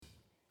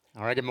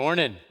All right, good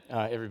morning,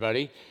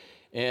 everybody.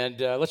 And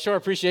let's show our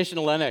appreciation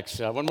to Lennox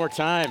one more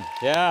time.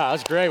 Yeah, that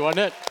was great,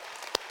 wasn't it?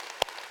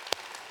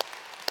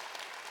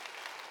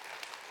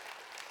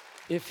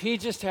 If he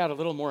just had a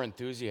little more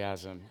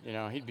enthusiasm,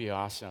 he'd be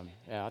awesome.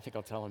 Yeah, I think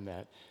I'll tell him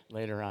that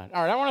later on.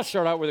 All right, I want to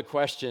start out with a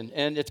question,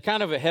 and it's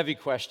kind of a heavy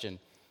question.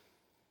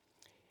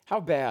 How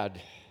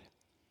bad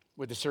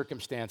would the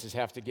circumstances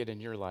have to get in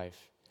your life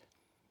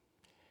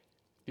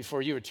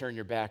before you would turn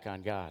your back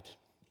on God?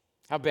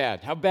 How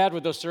bad? How bad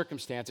would those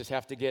circumstances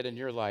have to get in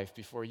your life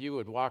before you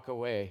would walk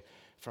away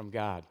from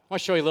God? I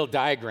want to show you a little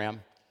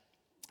diagram.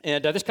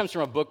 And this comes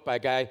from a book by a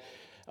guy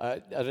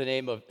of the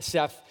name of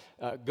Seth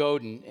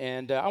Godin.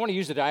 And I want to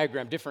use the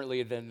diagram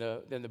differently than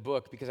the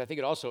book because I think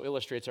it also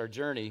illustrates our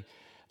journey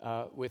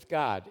with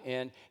God.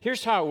 And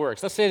here's how it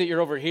works. Let's say that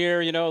you're over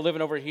here,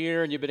 living over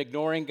here, and you've been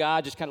ignoring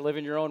God, just kind of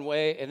living your own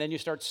way. And then you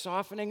start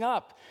softening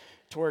up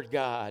toward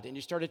God, and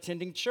you start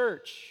attending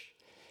church,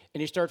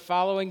 and you start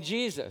following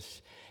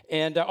Jesus.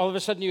 And all of a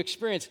sudden, you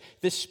experience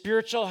this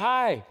spiritual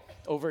high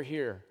over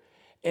here.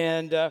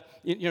 And,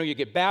 you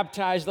get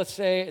baptized, let's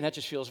say, and that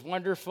just feels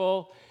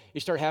wonderful.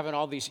 You start having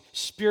all these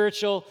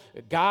spiritual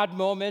God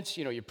moments.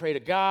 You pray to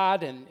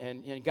God,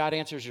 and God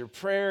answers your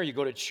prayer. You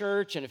go to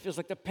church, and it feels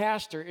like the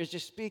pastor is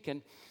just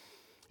speaking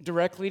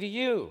directly to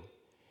you.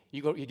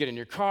 You get in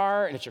your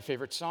car, and it's your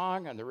favorite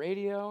song on the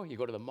radio. You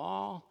go to the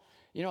mall.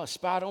 A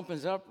spot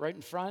opens up right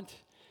in front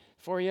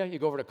for you. You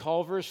go over to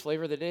Culver's.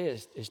 Flavor of the day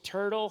is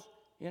turtle,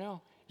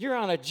 You're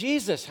on a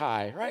Jesus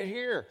high right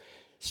here,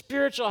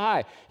 spiritual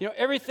high.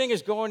 Everything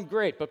is going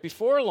great. But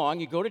before long,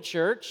 you go to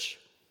church,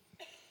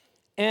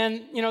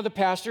 and, the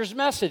pastor's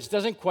message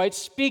doesn't quite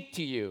speak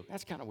to you.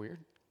 That's kind of weird.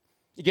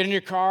 You get in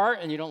your car,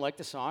 and you don't like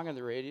the song on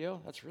the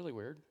radio. That's really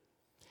weird.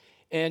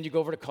 And you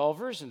go over to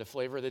Culver's, and the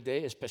flavor of the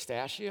day is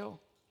pistachio.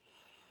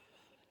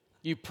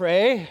 You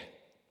pray,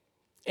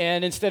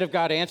 and instead of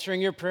God answering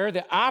your prayer,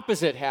 the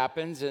opposite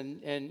happens,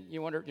 and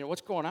you wonder,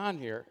 what's going on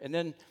here? And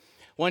then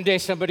one day,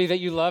 somebody that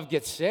you love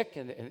gets sick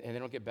and they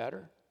don't get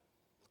better.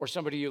 Or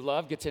somebody you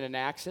love gets in an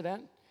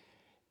accident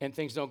and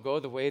things don't go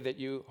the way that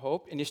you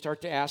hope. And you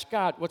start to ask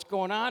God, what's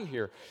going on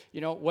here?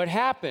 What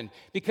happened?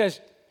 Because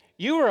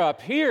you were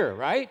up here,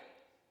 right?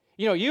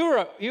 You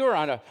were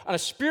on a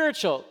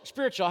spiritual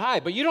high,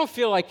 but you don't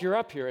feel like you're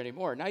up here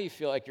anymore. Now you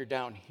feel like you're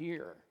down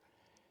here.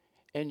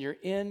 And you're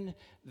in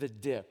the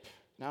dip.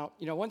 Now,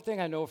 one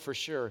thing I know for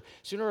sure,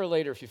 sooner or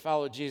later, if you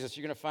follow Jesus,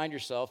 you're going to find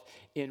yourself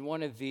in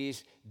one of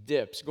these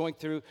dips, going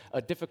through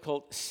a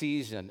difficult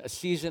season, a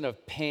season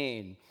of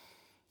pain,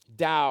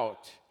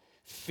 doubt,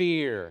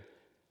 fear,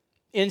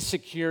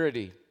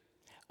 insecurity,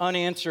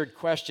 unanswered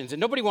questions. And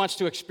nobody wants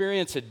to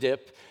experience a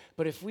dip,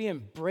 but if we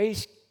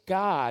embrace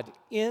God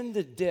in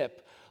the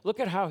dip, look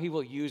at how he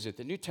will use it.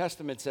 The New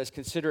Testament says,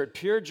 "Consider it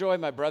pure joy,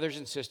 my brothers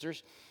and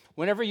sisters,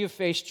 whenever you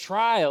face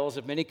trials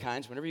of many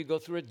kinds, whenever you go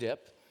through a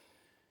dip,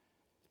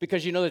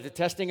 because you know that the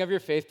testing of your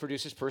faith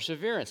produces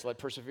perseverance. Let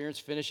perseverance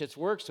finish its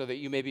work so that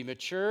you may be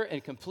mature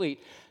and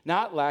complete,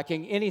 not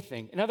lacking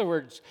anything." In other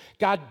words,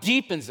 God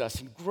deepens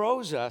us and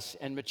grows us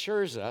and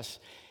matures us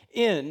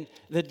in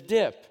the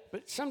dip.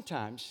 But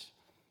sometimes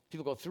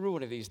people go through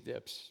one of these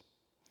dips.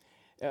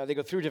 They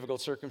go through difficult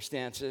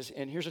circumstances,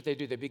 and here's what they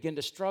do. They begin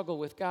to struggle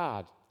with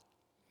God,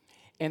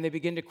 and they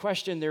begin to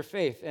question their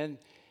faith.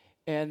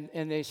 And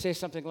they say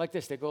something like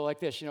this. They go like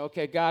this,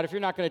 okay, God, if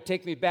you're not going to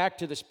take me back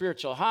to the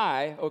spiritual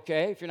high,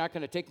 okay, if you're not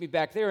going to take me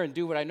back there and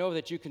do what I know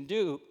that you can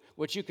do,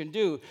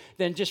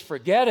 then just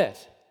forget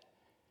it.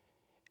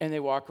 And they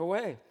walk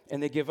away,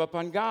 and they give up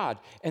on God,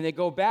 and they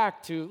go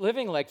back to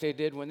living like they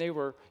did when they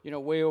were,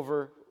 way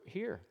over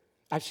here.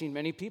 I've seen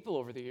many people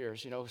over the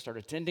years, start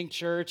attending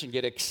church and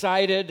get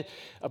excited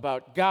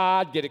about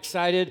God, get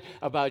excited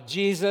about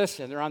Jesus,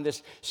 and they're on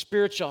this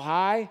spiritual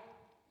high,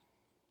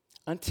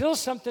 until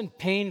something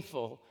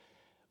painful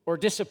or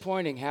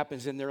disappointing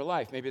happens in their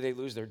life. Maybe they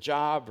lose their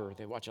job, or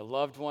they watch a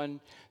loved one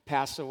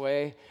pass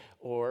away,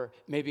 or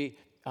maybe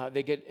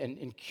they get an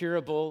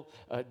incurable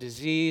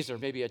disease, or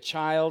maybe a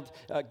child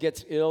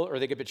gets ill, or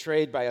they get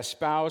betrayed by a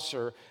spouse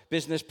or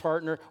business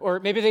partner, or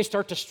maybe they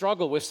start to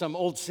struggle with some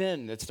old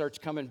sin that starts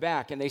coming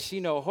back, and they see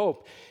no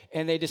hope,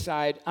 and they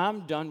decide,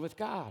 I'm done with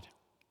God.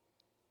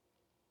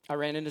 I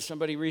ran into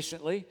somebody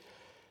recently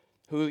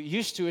who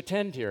used to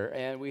attend here,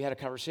 and we had a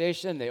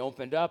conversation. They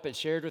opened up and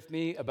shared with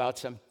me about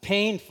some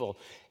painful,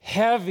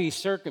 heavy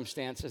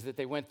circumstances that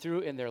they went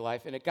through in their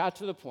life, and it got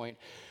to the point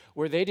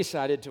where they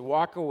decided to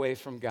walk away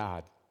from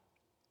God,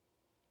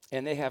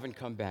 and they haven't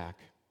come back.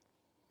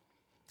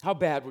 How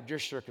bad would your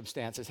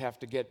circumstances have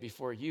to get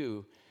before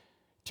you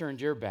turned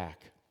your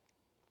back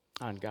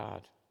on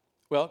God?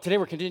 Well, today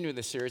we're continuing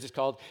this series. It's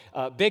called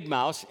Big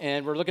Mouse,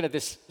 and we're looking at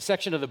this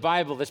section of the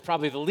Bible that's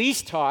probably the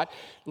least taught,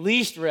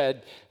 least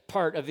read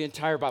part of the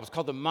entire Bible. It's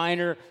called the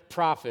Minor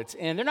Prophets,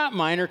 and they're not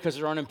minor because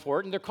they're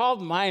unimportant. They're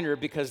called minor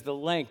because the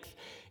length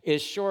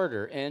is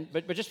shorter,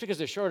 but just because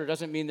they're shorter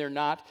doesn't mean they're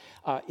not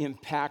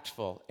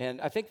impactful.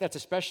 And I think that's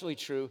especially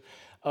true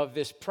of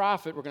this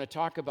prophet we're going to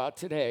talk about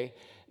today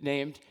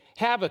named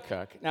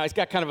Habakkuk. Now, he's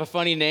got kind of a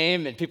funny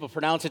name, and people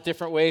pronounce it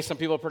different ways. Some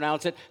people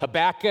pronounce it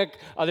Habakkuk,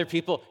 other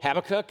people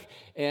Habakkuk,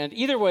 and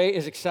either way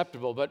is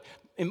acceptable. But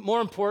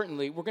more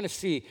importantly, we're going to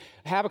see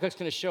Habakkuk's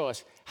going to show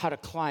us how to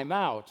climb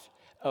out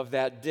of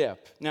that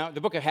dip. Now, the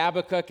book of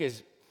Habakkuk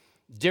is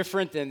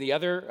different than the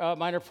other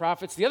minor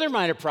prophets. The other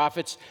minor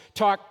prophets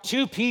talk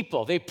to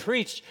people. They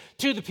preach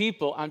to the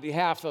people on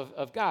behalf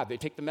of God. They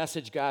take the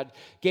message God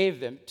gave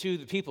them to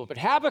the people. But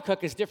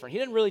Habakkuk is different. He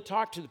didn't really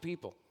talk to the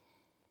people.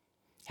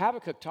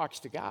 Habakkuk talks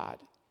to God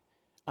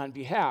on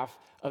behalf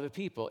of the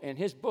people. And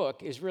his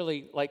book is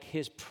really like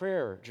his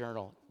prayer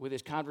journal with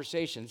his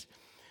conversations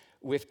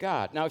with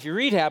God. Now, if you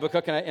read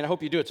Habakkuk, and I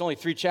hope you do, it's only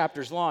 3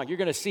 chapters long, you're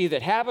going to see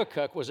that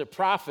Habakkuk was a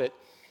prophet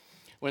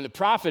when the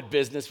prophet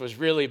business was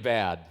really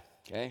bad.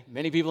 Okay?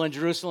 Many people in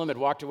Jerusalem had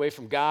walked away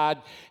from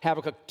God.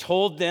 Habakkuk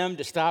told them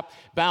to stop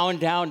bowing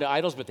down to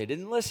idols, but they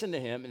didn't listen to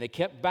him, and they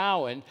kept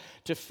bowing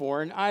to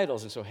foreign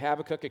idols. And so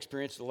Habakkuk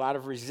experienced a lot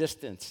of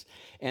resistance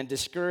and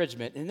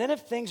discouragement. And then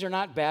if things are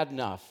not bad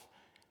enough,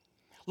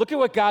 look at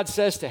what God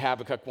says to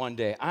Habakkuk one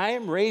day. I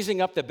am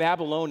raising up the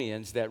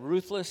Babylonians, that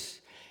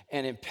ruthless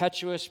and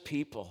impetuous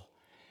people.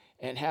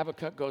 And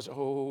Habakkuk goes,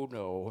 oh,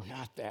 no,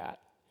 not that.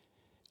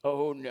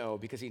 Oh, no,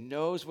 because he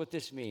knows what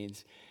this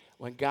means.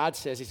 When God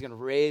says he's going to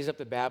raise up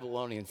the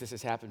Babylonians, this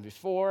has happened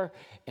before,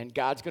 and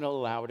God's going to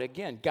allow it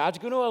again. God's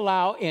going to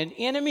allow an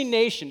enemy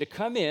nation to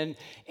come in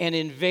and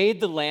invade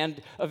the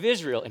land of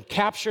Israel and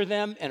capture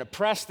them and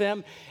oppress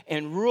them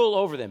and rule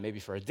over them,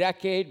 maybe for a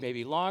decade,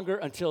 maybe longer,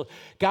 until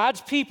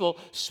God's people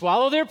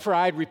swallow their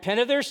pride, repent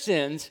of their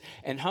sins,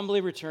 and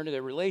humbly return to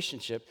their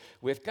relationship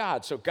with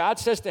God. So God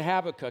says to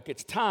Habakkuk,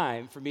 it's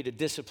time for me to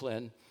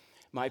discipline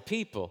my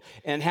people.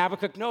 And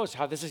Habakkuk knows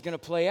how this is going to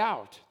play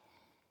out.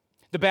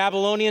 The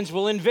Babylonians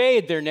will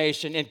invade their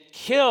nation and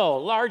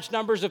kill large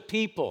numbers of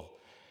people,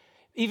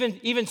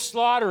 even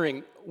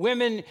slaughtering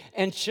women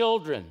and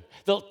children.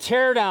 They'll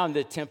tear down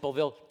the temple.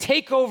 They'll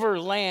take over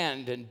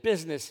land and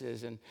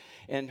businesses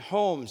and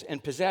homes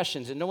and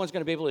possessions, and no one's going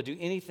to be able to do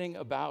anything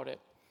about it.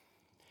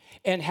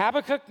 And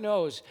Habakkuk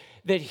knows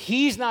that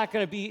he's not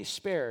going to be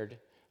spared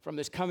from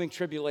this coming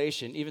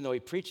tribulation, even though he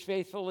preached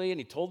faithfully and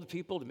he told the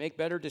people to make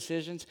better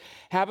decisions.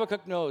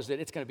 Habakkuk knows that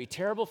it's going to be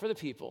terrible for the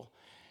people,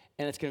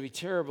 and it's going to be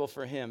terrible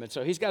for him. And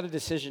so he's got a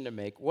decision to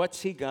make.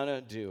 What's he going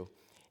to do?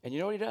 And you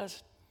know what he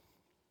does?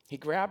 He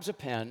grabs a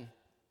pen,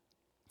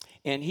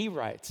 and he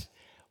writes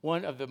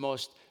one of the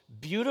most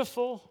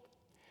beautiful,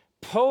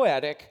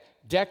 poetic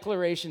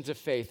declarations of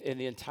faith in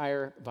the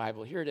entire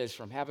Bible. Here it is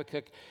from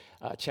Habakkuk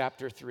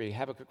chapter 3.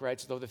 Habakkuk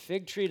writes, though the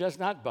fig tree does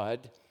not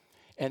bud,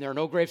 and there are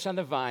no grapes on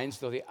the vines,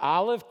 though the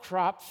olive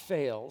crop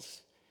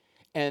fails,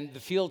 and the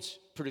fields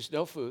produce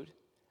no food,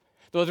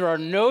 though there are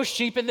no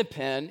sheep in the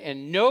pen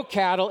and no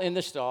cattle in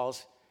the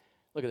stalls,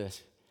 look at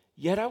this,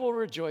 yet I will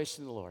rejoice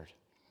in the Lord.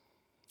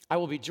 I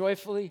will be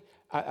joyful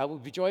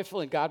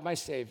in God my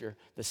Savior.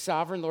 The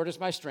sovereign Lord is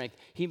my strength.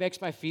 He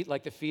makes my feet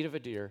like the feet of a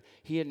deer.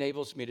 He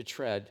enables me to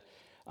tread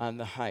on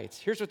the heights.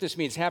 Here's what this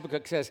means.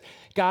 Habakkuk says,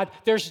 God,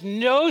 there's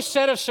no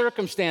set of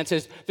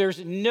circumstances, there's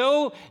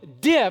no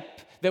dip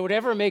that would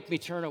ever make me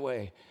turn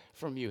away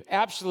from you.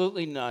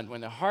 Absolutely none.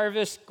 When the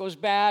harvest goes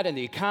bad and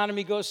the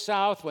economy goes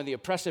south, when the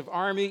oppressive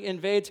army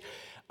invades,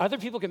 other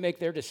people can make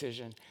their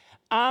decision.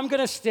 I'm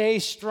going to stay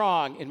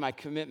strong in my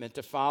commitment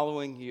to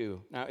following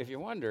you. Now, if you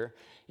wonder,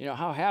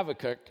 how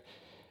Habakkuk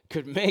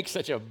could make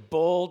such a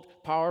bold,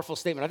 powerful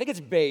statement, I think it's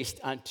based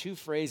on 2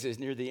 phrases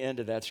near the end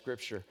of that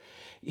scripture.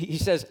 He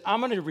says, I'm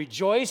going to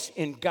rejoice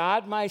in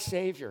God my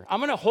Savior. I'm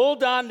going to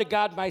hold on to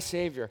God my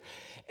Savior.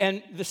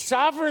 And the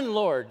sovereign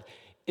Lord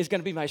is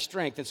going to be my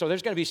strength. And so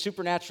there's going to be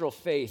supernatural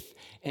faith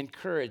and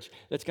courage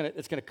that's going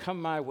to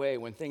come my way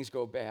when things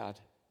go bad.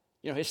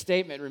 His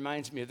statement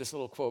reminds me of this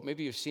little quote.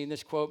 Maybe you've seen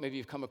this quote. Maybe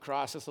you've come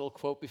across this little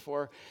quote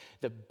before.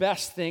 The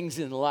best things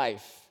in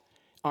life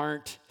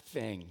aren't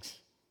things.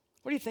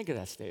 What do you think of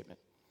that statement?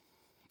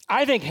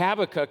 I think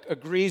Habakkuk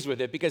agrees with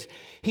it because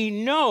he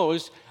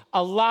knows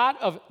a lot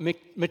of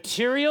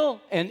material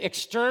and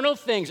external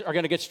things are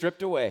going to get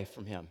stripped away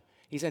from him.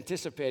 He's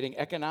anticipating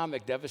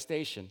economic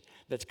devastation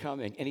that's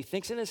coming. And he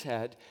thinks in his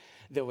head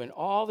that when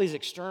all these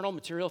external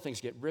material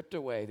things get ripped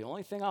away, the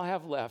only thing I'll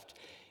have left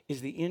is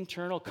the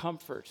internal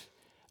comfort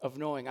of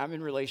knowing I'm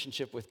in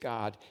relationship with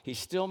God. He's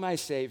still my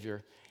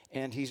Savior,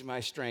 and he's my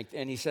strength.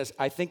 And he says,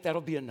 I think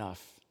that'll be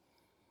enough.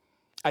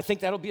 I think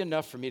that'll be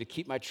enough for me to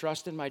keep my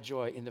trust and my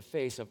joy in the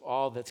face of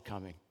all that's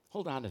coming.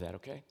 Hold on to that,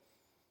 okay?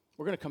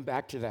 We're going to come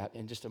back to that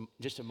in just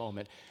a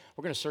moment.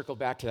 We're going to circle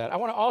back to that. I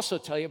want to also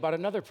tell you about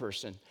another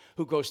person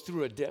who goes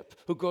through a dip,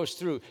 who goes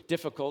through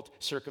difficult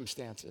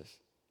circumstances.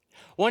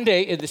 One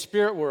day in the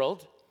spirit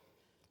world,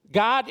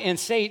 God and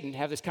Satan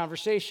have this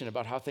conversation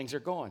about how things are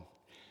going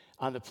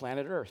on the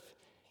planet Earth.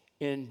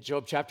 In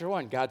Job chapter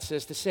 1, God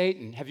says to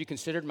Satan, have you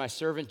considered my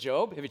servant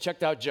Job? Have you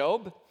checked out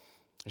Job?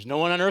 There's no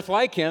one on earth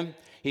like him.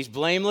 He's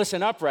blameless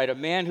and upright, a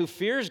man who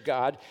fears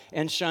God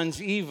and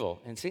shuns evil.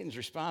 And Satan's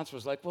response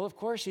was like, well, of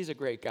course he's a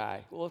great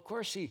guy. Well, of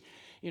course he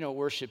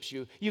worships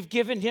you. You've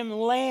given him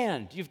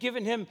land. You've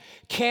given him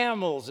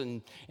camels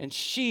and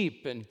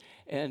sheep,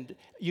 and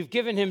you've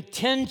given him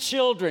 10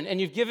 children,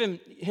 and you've given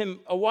him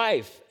a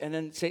wife. And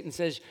then Satan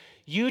says,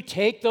 you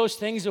take those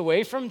things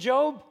away from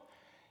Job,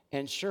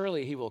 and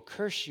surely he will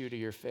curse you to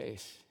your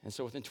face. And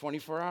so within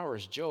 24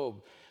 hours,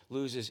 Job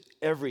loses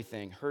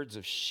everything, herds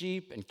of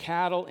sheep and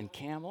cattle and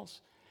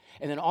camels.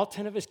 And then all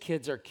 10 of his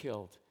kids are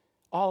killed,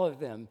 all of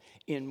them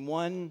in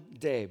one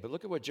day. But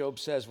look at what Job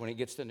says when he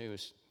gets the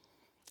news.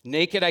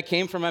 Naked I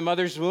came from my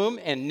mother's womb,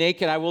 and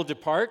naked I will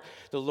depart.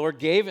 The Lord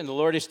gave, and the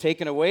Lord has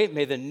taken away.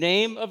 May the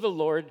name of the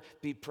Lord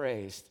be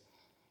praised.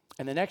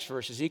 And the next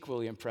verse is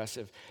equally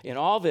impressive. In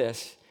all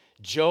this,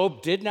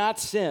 Job did not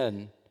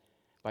sin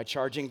by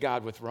charging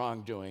God with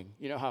wrongdoing.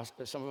 You know how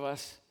some of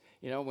us,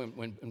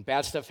 when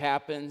bad stuff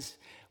happens,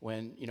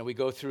 when we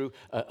go through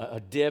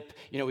a dip,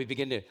 we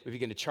begin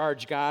to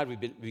charge God, we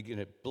begin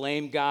to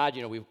blame God.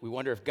 We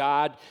wonder if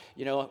God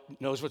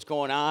knows what's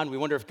going on. We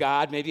wonder if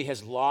God maybe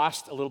has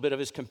lost a little bit of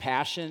his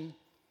compassion.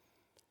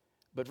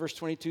 But verse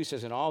 22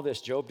 says, in all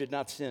this, Job did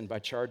not sin by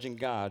charging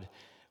God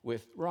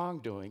with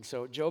wrongdoing.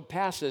 So Job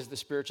passes the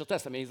spiritual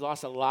test. I mean, he's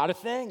lost a lot of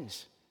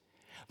things,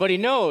 but he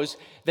knows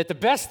that the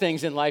best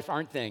things in life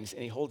aren't things,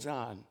 and he holds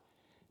on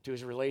to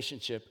his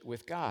relationship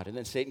with God. And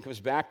then Satan comes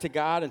back to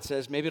God and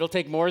says, maybe it'll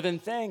take more than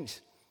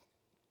things.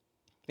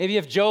 Maybe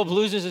if Job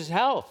loses his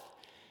health,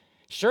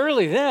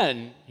 surely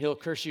then he'll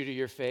curse you to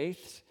your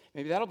face.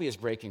 Maybe that'll be his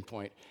breaking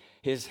point,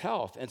 his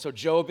health. And so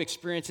Job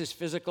experiences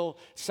physical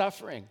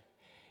suffering.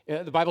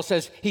 The Bible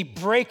says he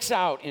breaks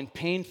out in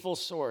painful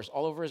sores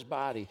all over his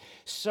body.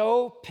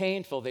 So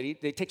painful that he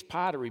takes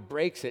pottery,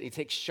 breaks it. He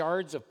takes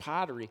shards of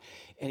pottery,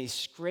 and he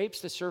scrapes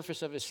the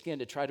surface of his skin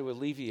to try to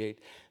alleviate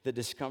the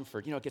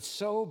discomfort. It gets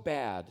so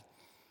bad.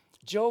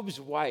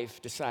 Job's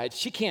wife decides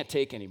she can't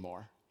take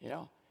anymore,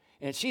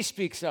 and she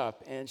speaks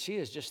up, and she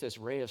is just this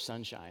ray of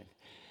sunshine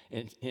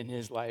in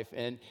his life.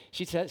 And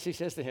she says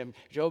to him,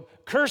 Job,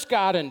 curse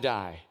God and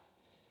die.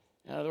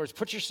 In other words,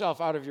 put yourself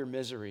out of your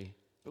misery.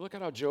 But look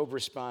at how Job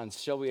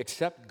responds. Shall we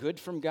accept good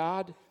from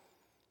God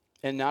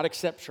and not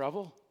accept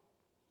trouble?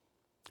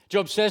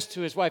 Job says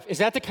to his wife, is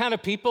that the kind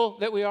of people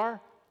that we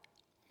are?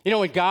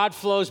 When God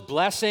flows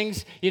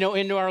blessings,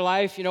 into our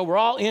life, we're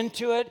all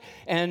into it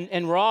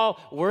and we're all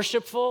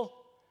worshipful.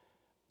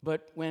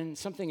 But when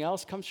something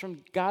else comes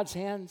from God's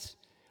hands,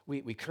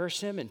 we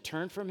curse him and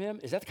turn from him.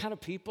 Is that the kind of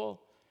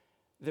people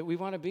that we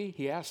want to be?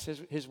 He asks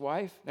his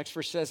wife. Next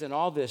verse says, in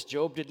all this,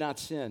 Job did not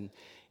sin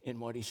in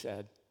what he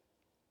said.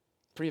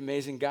 Pretty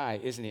amazing guy,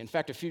 isn't he? In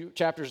fact, a few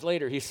chapters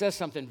later, he says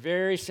something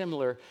very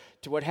similar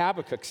to what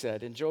Habakkuk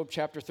said. In Job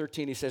chapter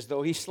 13, he says,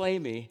 though he slay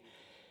me,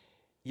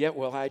 yet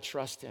will I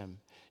trust him.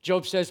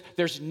 Job says,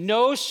 there's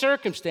no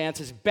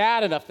circumstances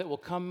bad enough that will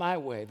come my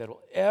way that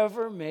will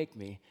ever make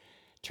me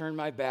turn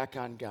my back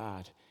on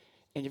God.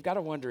 And you've got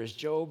to wonder, is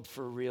Job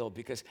for real?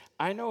 Because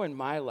I know in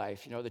my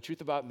life, the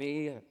truth about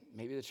me,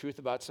 maybe the truth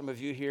about some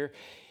of you here,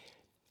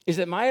 is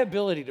that my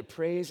ability to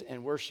praise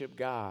and worship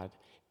God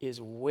is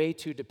way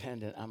too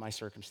dependent on my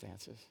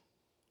circumstances.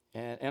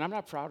 And I'm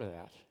not proud of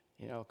that.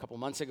 A couple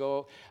months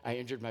ago, I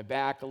injured my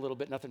back a little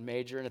bit, nothing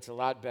major, and it's a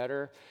lot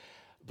better.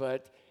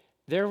 But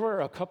there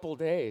were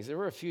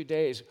a few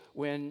days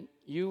when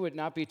you would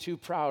not be too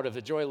proud of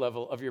the joy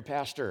level of your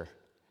pastor.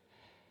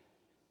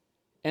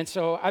 And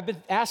so I've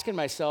been asking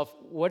myself,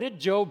 what did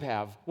Job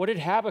have? What did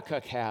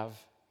Habakkuk have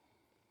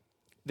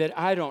that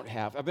I don't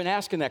have? I've been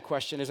asking that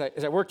question as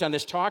I worked on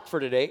this talk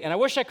for today, and I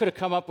wish I could have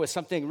come up with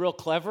something real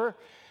clever.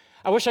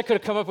 I wish I could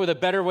have come up with a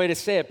better way to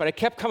say it, but I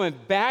kept coming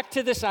back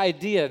to this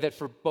idea that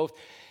for both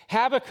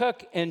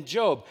Habakkuk and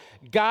Job,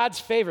 God's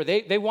favor,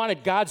 they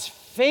wanted God's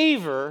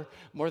favor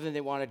more than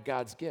they wanted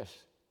God's gifts.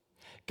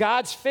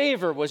 God's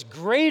favor was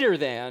greater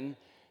than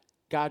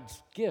God's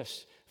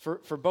gifts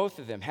for both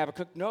of them.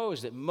 Habakkuk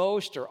knows that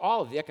most or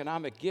all of the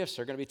economic gifts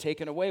are going to be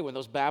taken away when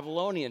those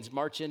Babylonians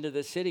march into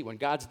the city, when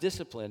God's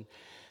discipline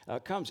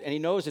comes, and he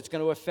knows it's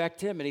going to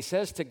affect him, and he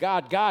says to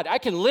God, I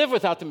can live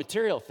without the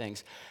material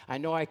things. I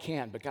know I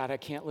can, but God, I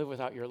can't live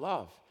without your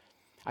love.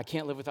 I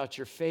can't live without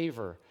your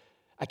favor.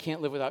 I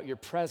can't live without your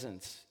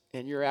presence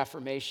and your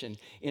affirmation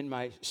in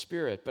my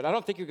spirit. But I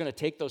don't think you're going to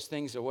take those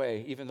things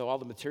away, even though all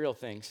the material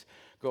things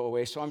go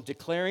away. So I'm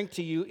declaring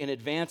to you in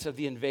advance of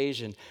the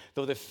invasion,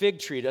 though the fig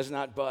tree does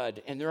not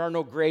bud, and there are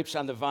no grapes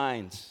on the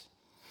vines,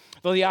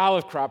 though the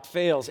olive crop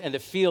fails and the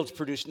fields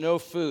produce no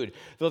food,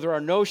 though there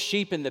are no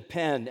sheep in the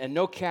pen and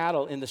no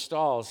cattle in the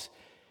stalls,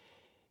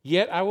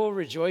 yet I will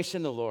rejoice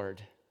in the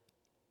Lord.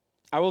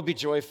 I will be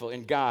joyful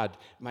in God,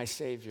 my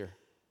Savior.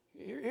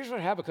 Here's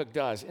what Habakkuk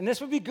does, and this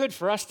would be good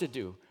for us to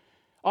do,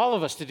 all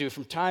of us to do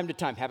from time to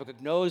time. Habakkuk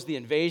knows the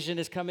invasion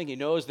is coming. He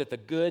knows that the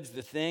goods,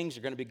 the things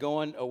are going to be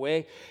going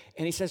away.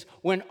 And he says,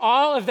 when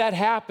all of that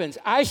happens,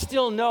 I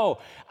still know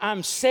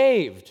I'm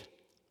saved.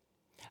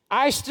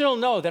 I still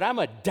know that I'm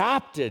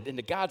adopted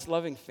into God's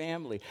loving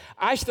family.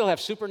 I still have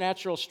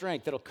supernatural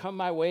strength that'll come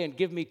my way and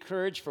give me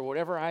courage for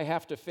whatever I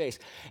have to face.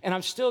 And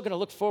I'm still going to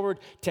look forward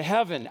to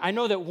heaven. I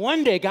know that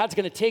one day God's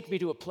going to take me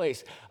to a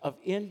place of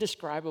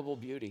indescribable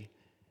beauty.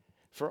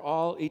 for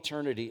all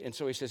eternity. And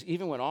so he says,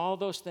 even when all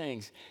those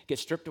things get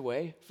stripped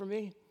away from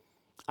me,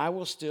 I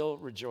will still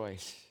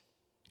rejoice.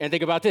 And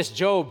think about this.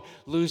 Job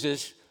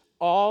loses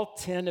all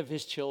 10 of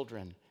his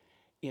children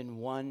in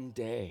one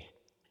day.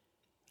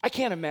 I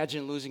can't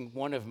imagine losing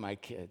one of my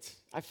kids.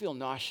 I feel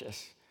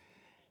nauseous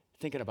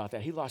thinking about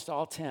that. He lost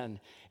all 10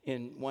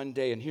 in one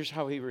day. And here's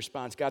how he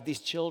responds. God, these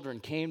children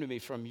came to me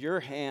from your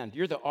hand.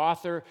 You're the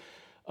author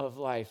of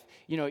life.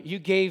 You know, you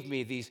gave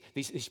me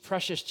these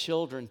precious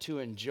children to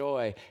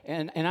enjoy.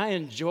 And I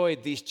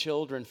enjoyed these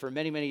children for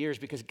many, many years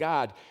because,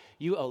 God,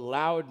 you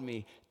allowed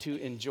me to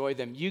enjoy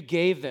them. You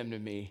gave them to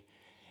me.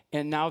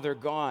 And now they're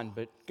gone.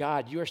 But,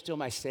 God, you are still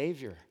my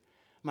Savior,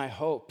 my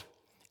hope,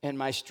 and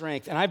my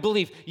strength. And I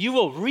believe you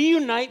will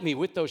reunite me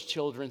with those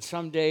children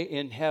someday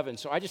in heaven.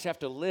 So I just have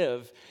to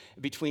live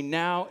between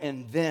now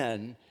and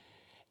then.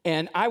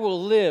 And I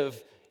will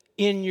live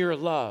in your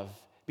love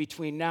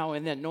between now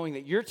and then, knowing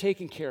that you're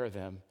taking care of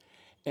them.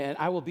 And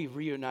I will be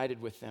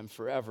reunited with them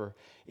forever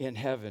in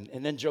heaven.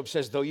 And then Job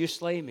says, though you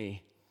slay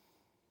me,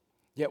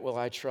 yet will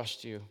I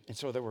trust you. And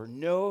so there were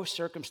no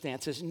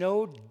circumstances,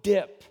 no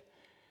dip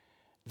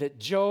that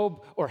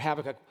Job or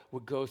Habakkuk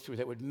would go through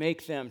that would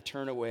make them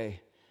turn away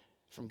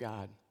from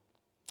God.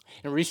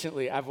 And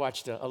recently, I've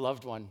watched a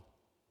loved one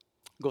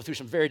go through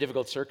some very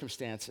difficult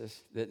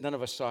circumstances that none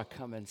of us saw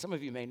coming. Some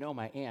of you may know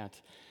my aunt,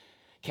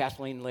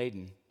 Kathleen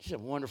Layden. She's a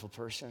wonderful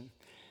person,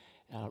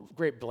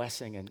 great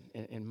blessing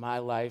in my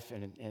life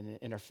and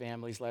in our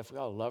family's life. We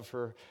all love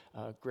her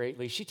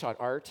greatly. She taught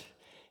art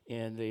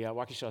in the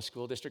Waukesha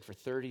School District for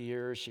 30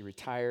 years. She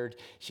retired.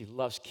 She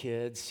loves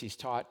kids. She's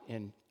taught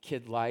in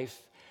kid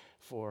life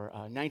for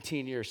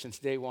 19 years, since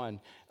day one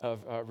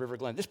of River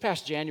Glen. This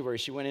past January,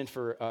 she went in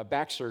for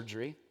back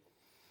surgery,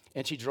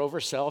 and she drove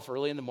herself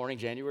early in the morning,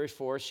 January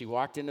 4th. She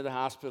walked into the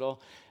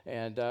hospital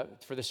and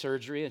for the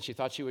surgery, and she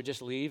thought she would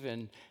just leave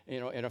in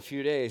a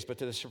few days. But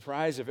to the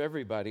surprise of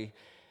everybody,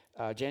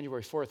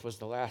 January 4th was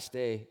the last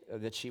day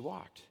that she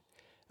walked.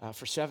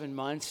 For 7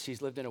 months,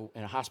 she's lived in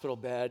a hospital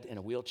bed in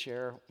a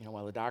wheelchair,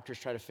 while the doctors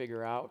try to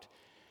figure out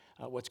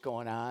what's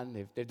going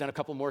on. They've done a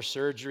couple more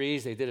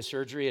surgeries. They did a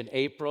surgery in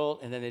April,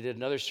 and then they did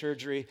another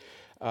surgery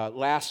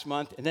last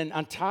month. And then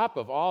on top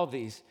of all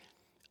these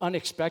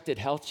unexpected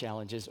health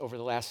challenges over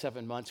the last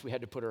 7 months, we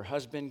had to put her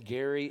husband,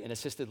 Gary, in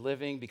assisted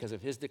living because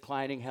of his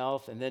declining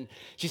health. And then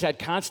she's had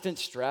constant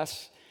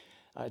stress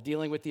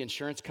dealing with the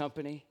insurance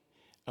company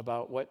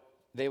about what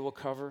they will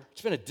cover.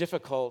 It's been a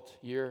difficult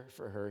year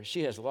for her.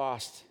 She has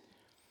lost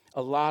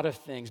a lot of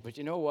things, but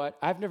you know what?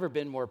 I've never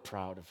been more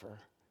proud of her.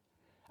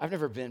 I've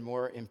never been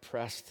more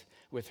impressed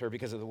with her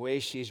because of the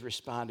way she's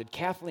responded.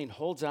 Kathleen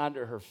holds on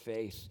to her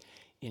faith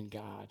in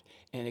God,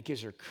 and it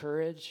gives her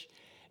courage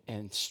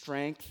and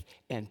strength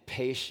and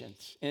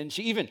patience. And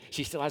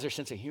she still has her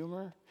sense of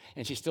humor,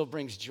 and she still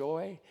brings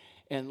joy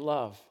and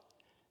love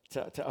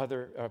to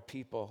other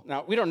people.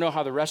 Now, we don't know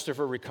how the rest of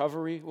her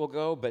recovery will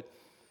go, but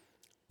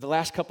the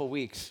last couple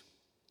weeks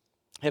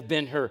have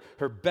been her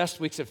best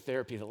weeks of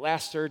therapy. The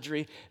last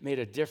surgery made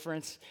a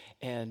difference.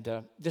 And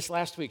this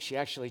last week, she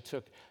actually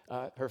took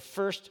her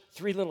first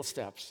 3 little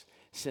steps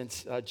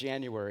since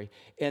January.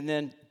 And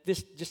then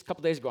just a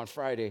couple days ago on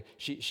Friday,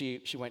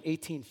 she went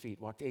 18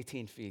 feet, walked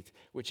 18 feet,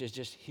 which is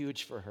just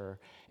huge for her.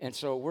 And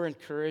so we're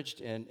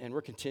encouraged and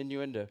we're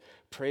continuing to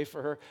pray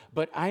for her.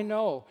 But I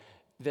know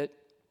that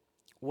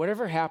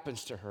whatever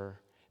happens to her,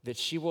 that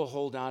she will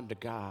hold on to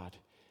God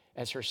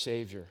as her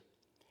Savior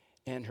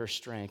and her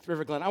strength.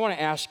 River Glen, I want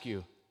to ask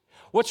you,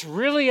 what's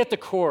really at the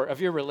core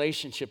of your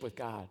relationship with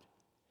God?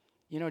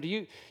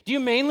 Do you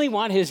mainly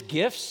want his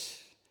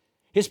gifts,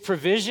 his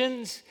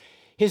provisions,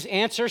 his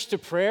answers to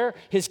prayer,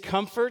 his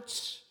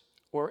comforts?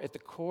 Or at the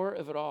core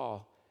of it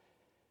all,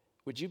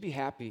 would you be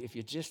happy if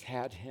you just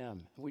had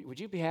him? Would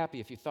you be happy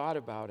if you thought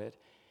about it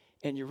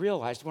and you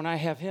realized, when I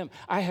have him,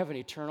 I have an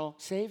eternal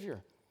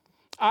Savior.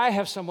 I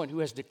have someone who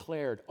has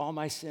declared all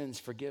my sins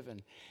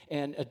forgiven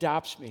and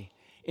adopts me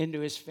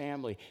into his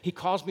family. He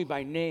calls me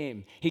by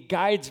name. He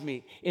guides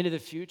me into the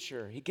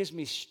future. He gives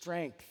me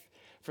strength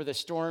for the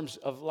storms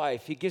of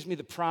life. He gives me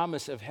the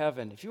promise of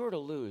heaven. If you were to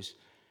lose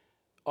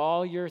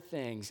all your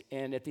things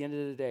and at the end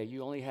of the day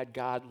you only had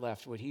God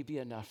left, would he be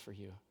enough for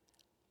you?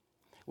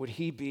 Would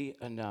he be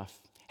enough?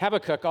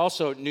 Habakkuk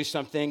also knew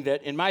something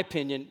that, in my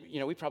opinion,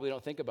 we probably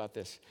don't think about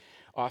this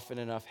often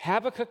enough.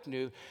 Habakkuk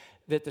knew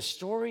that the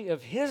story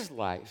of his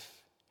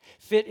life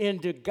fit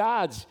into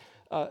God's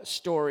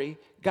story,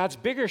 God's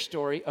bigger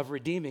story of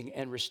redeeming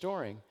and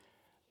restoring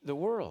the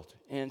world.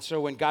 And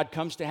so when God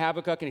comes to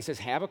Habakkuk and he says,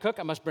 Habakkuk,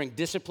 I must bring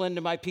discipline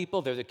to my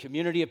people. They're the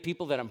community of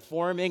people that I'm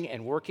forming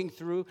and working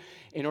through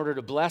in order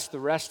to bless the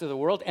rest of the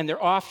world. And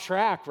they're off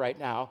track right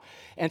now.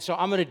 And so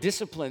I'm going to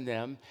discipline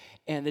them.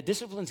 And the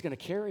discipline's going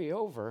to carry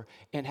over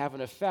and have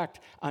an effect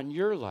on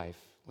your life.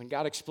 When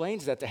God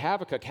explains that to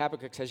Habakkuk,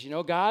 Habakkuk says,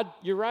 God,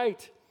 you're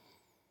right.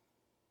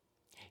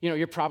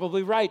 You're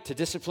probably right to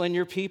discipline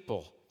your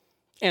people.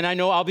 And I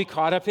know I'll be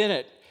caught up in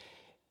it.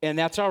 And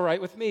that's all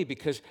right with me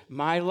because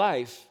my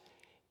life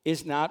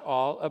is not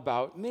all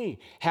about me.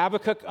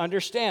 Habakkuk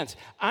understands,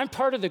 I'm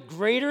part of the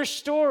greater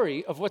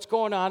story of what's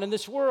going on in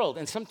this world.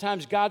 And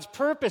sometimes God's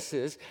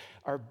purposes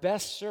are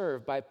best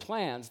served by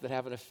plans that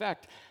have an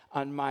effect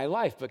on my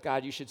life. But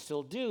God, you should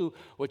still do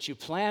what you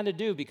plan to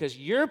do, because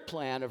your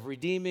plan of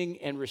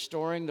redeeming and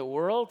restoring the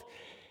world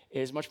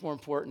is much more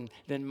important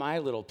than my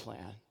little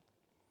plan.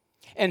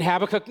 And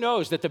Habakkuk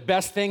knows that the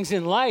best things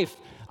in life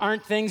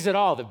aren't things at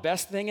all. The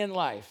best thing in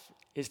life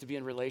is to be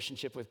in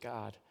relationship with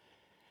God.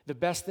 The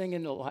best thing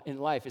in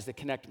life is to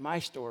connect my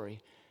story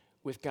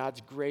with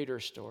God's greater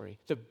story.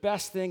 The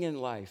best thing in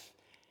life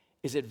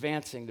is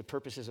advancing the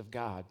purposes of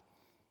God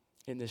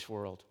in this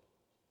world.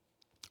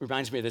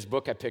 Reminds me of this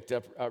book I picked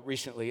up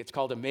recently. It's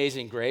called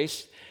Amazing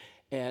Grace,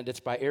 and it's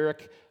by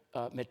Eric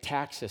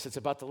Metaxas. It's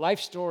about the life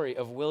story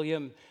of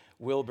William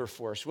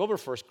Wilberforce.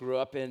 Wilberforce grew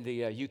up in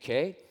the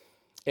UK.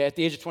 At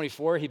the age of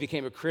 24, he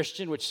became a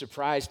Christian, which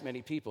surprised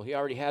many people. He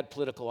already had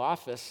political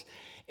office,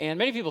 and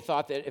many people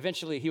thought that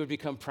eventually he would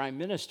become prime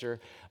minister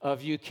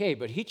of UK,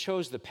 but he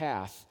chose the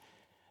path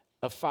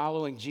of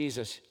following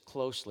Jesus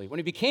closely. When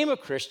he became a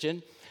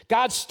Christian,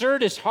 God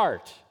stirred his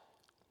heart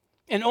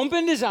and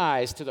opened his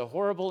eyes to the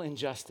horrible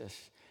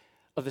injustice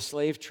of the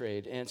slave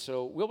trade. And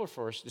so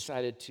Wilberforce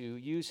decided to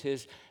use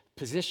his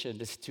position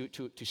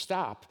to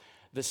stop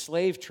the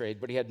slave trade,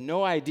 but he had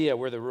no idea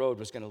where the road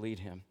was going to lead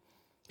him.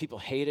 People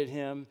hated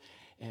him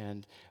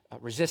and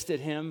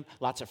resisted him.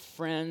 Lots of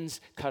friends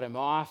cut him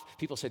off.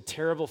 People said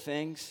terrible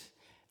things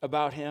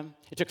about him.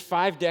 It took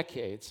 5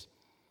 decades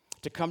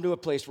to come to a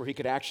place where he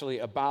could actually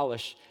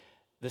abolish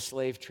the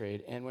slave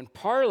trade. And when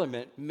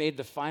Parliament made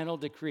the final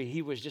decree,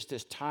 he was just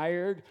this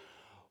tired,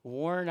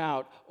 worn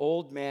out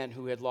old man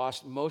who had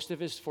lost most of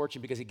his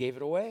fortune because he gave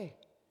it away.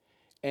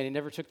 And he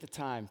never took the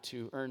time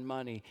to earn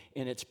money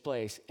in its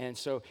place. And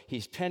so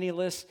he's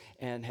penniless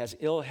and has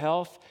ill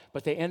health,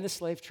 but they end the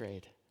slave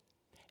trade.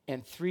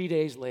 And 3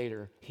 days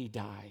later, he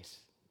dies.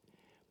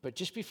 But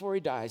just before he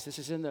dies, this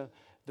is in the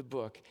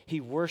book, he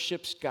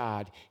worships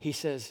God. He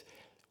says,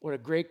 what a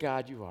great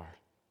God you are.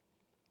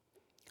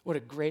 What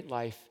a great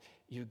life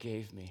you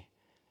gave me.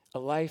 A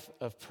life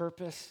of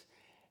purpose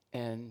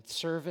and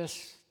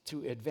service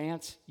to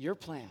advance your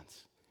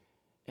plans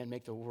and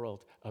make the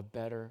world a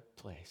better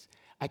place.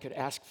 I could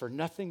ask for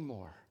nothing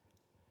more.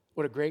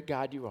 What a great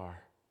God you are.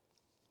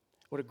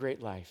 What a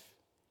great life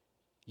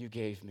you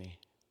gave me.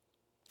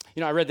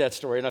 You know, I read that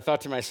story and I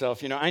thought to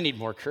myself, I need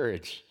more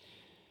courage,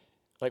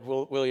 like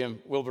William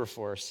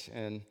Wilberforce.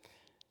 And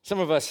some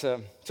of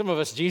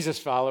us Jesus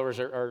followers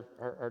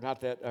are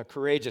not that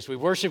courageous. We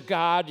worship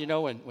God,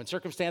 when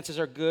circumstances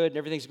are good and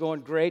everything's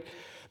going great.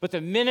 But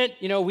the minute,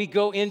 we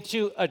go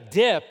into a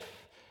dip,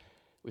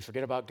 we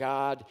forget about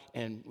God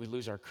and we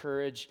lose our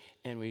courage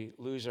and we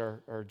lose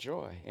our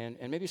joy. And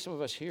maybe some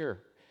of us here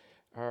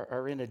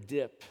are in a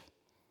dip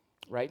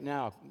right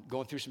now,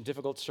 going through some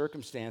difficult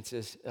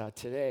circumstances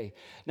today.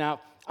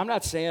 Now, I'm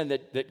not saying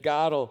that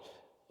God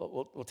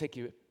will take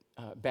you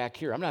back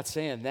here. I'm not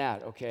saying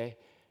that, okay?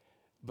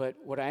 But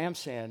what I am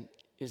saying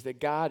is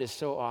that God is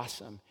so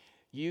awesome,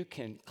 you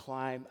can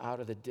climb out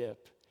of the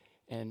dip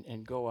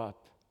and go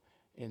up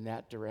in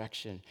that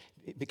direction.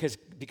 Because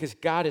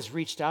God has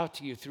reached out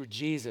to you through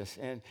Jesus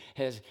and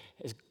has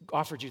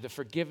offered you the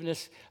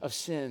forgiveness of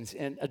sins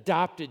and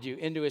adopted you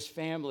into his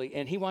family,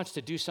 and he wants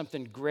to do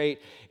something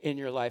great in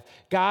your life.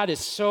 God is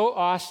so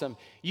awesome.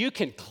 You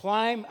can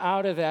climb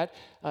out of that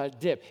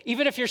dip.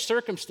 Even if your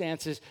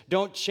circumstances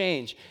don't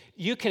change,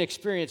 you can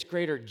experience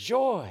greater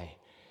joy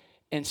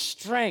and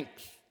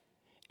strength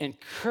and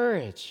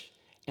courage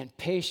and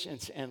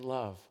patience and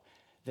love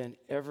than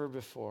ever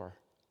before.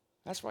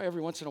 That's why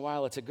every once in a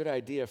while it's a good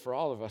idea for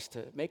all of us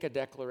to make a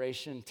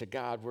declaration to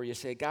God where you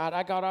say, God,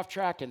 I got off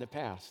track in the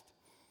past,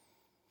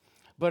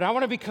 but I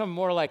want to become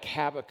more like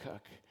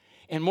Habakkuk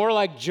and more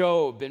like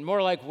Job and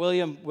more like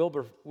William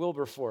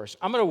Wilberforce.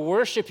 I'm going to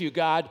worship you,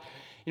 God,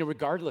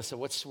 regardless of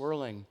what's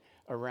swirling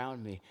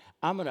around me.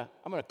 I'm going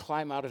to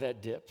climb out of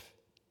that dip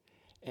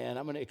and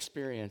I'm going to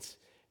experience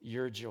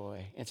your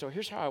joy. And so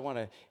here's how I want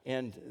to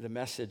end the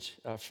message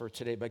for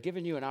today, by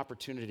giving you an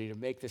opportunity to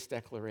make this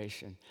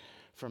declaration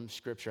from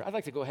Scripture. I'd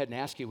like to go ahead and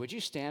ask you, would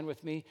you stand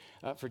with me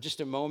for just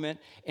a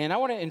moment? And I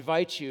want to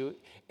invite you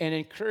and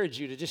encourage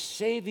you to just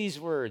say these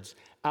words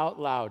out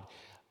loud.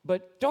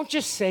 But don't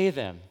just say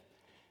them.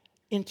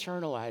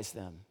 Internalize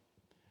them.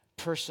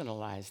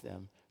 Personalize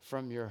them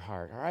from your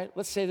heart. All right?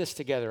 Let's say this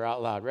together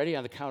out loud. Ready?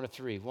 On the count of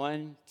 3.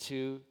 1,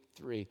 2,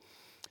 3.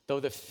 Though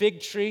the fig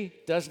tree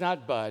does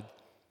not bud,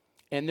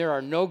 and there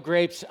are no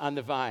grapes on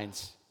the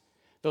vines,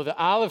 though the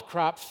olive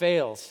crop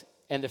fails,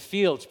 and the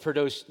fields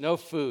produce no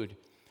food,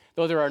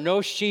 though there are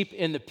no sheep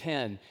in the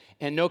pen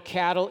and no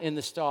cattle in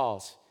the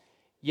stalls,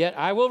 yet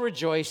I will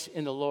rejoice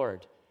in the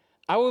Lord.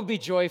 I will be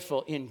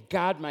joyful in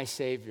God my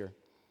Savior.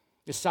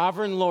 The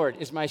sovereign Lord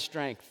is my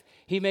strength.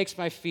 He makes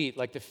my feet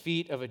like the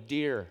feet of a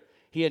deer.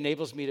 He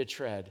enables me to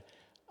tread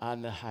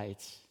on the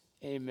heights.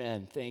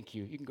 Amen. Thank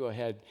you. You can go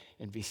ahead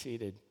and be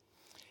seated.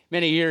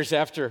 Many years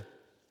after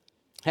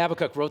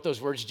Habakkuk wrote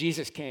those words,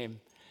 Jesus came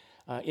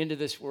into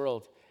this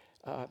world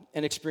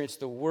and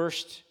experienced the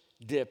worst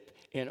dip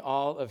in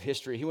all of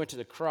history. He went to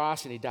the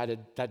cross and he died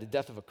the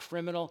death of a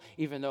criminal,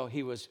 even though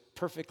he was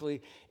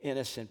perfectly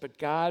innocent. But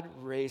God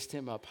raised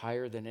him up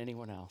higher than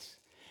anyone else.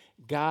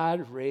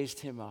 God raised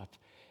him up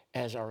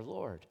as our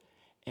Lord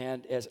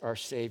and as our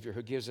Savior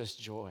who gives us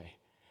joy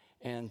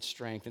and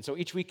strength. And so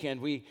each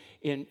weekend we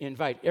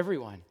invite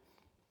everyone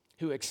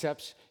who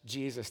accepts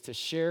Jesus to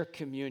share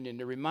communion,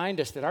 to remind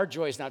us that our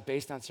joy is not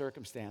based on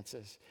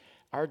circumstances.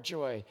 Our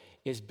joy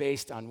is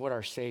based on what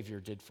our Savior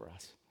did for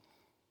us.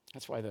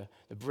 That's why the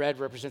bread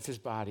represents his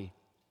body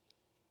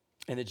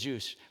and the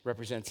juice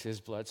represents his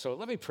blood. So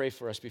let me pray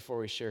for us before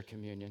we share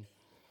communion.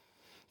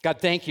 God,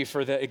 thank you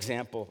for the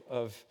example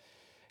of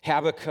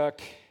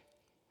Habakkuk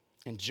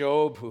and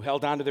Job, who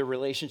held on to their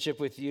relationship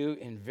with you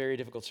in very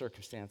difficult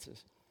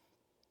circumstances.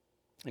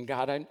 And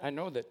God, I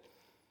know that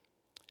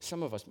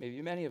some of us,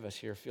 maybe many of us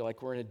here, feel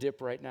like we're in a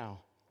dip right now.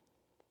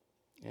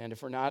 And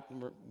if we're not,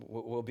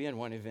 we'll be in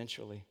one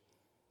eventually.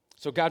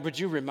 So God, would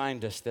you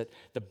remind us that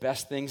the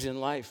best things in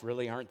life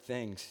really aren't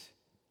things,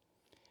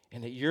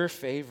 and that your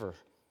favor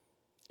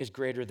is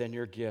greater than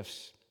your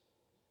gifts.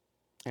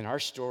 And our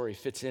story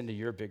fits into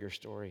your bigger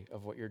story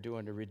of what you're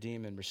doing to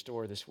redeem and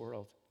restore this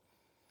world.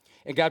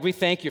 And God, we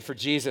thank you for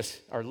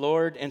Jesus, our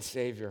Lord and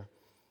Savior,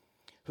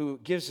 who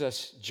gives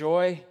us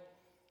joy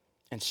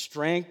and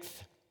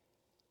strength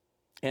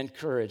and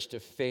courage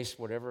to face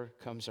whatever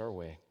comes our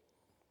way.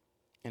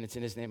 And it's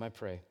in his name I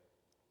pray.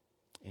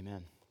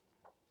 Amen.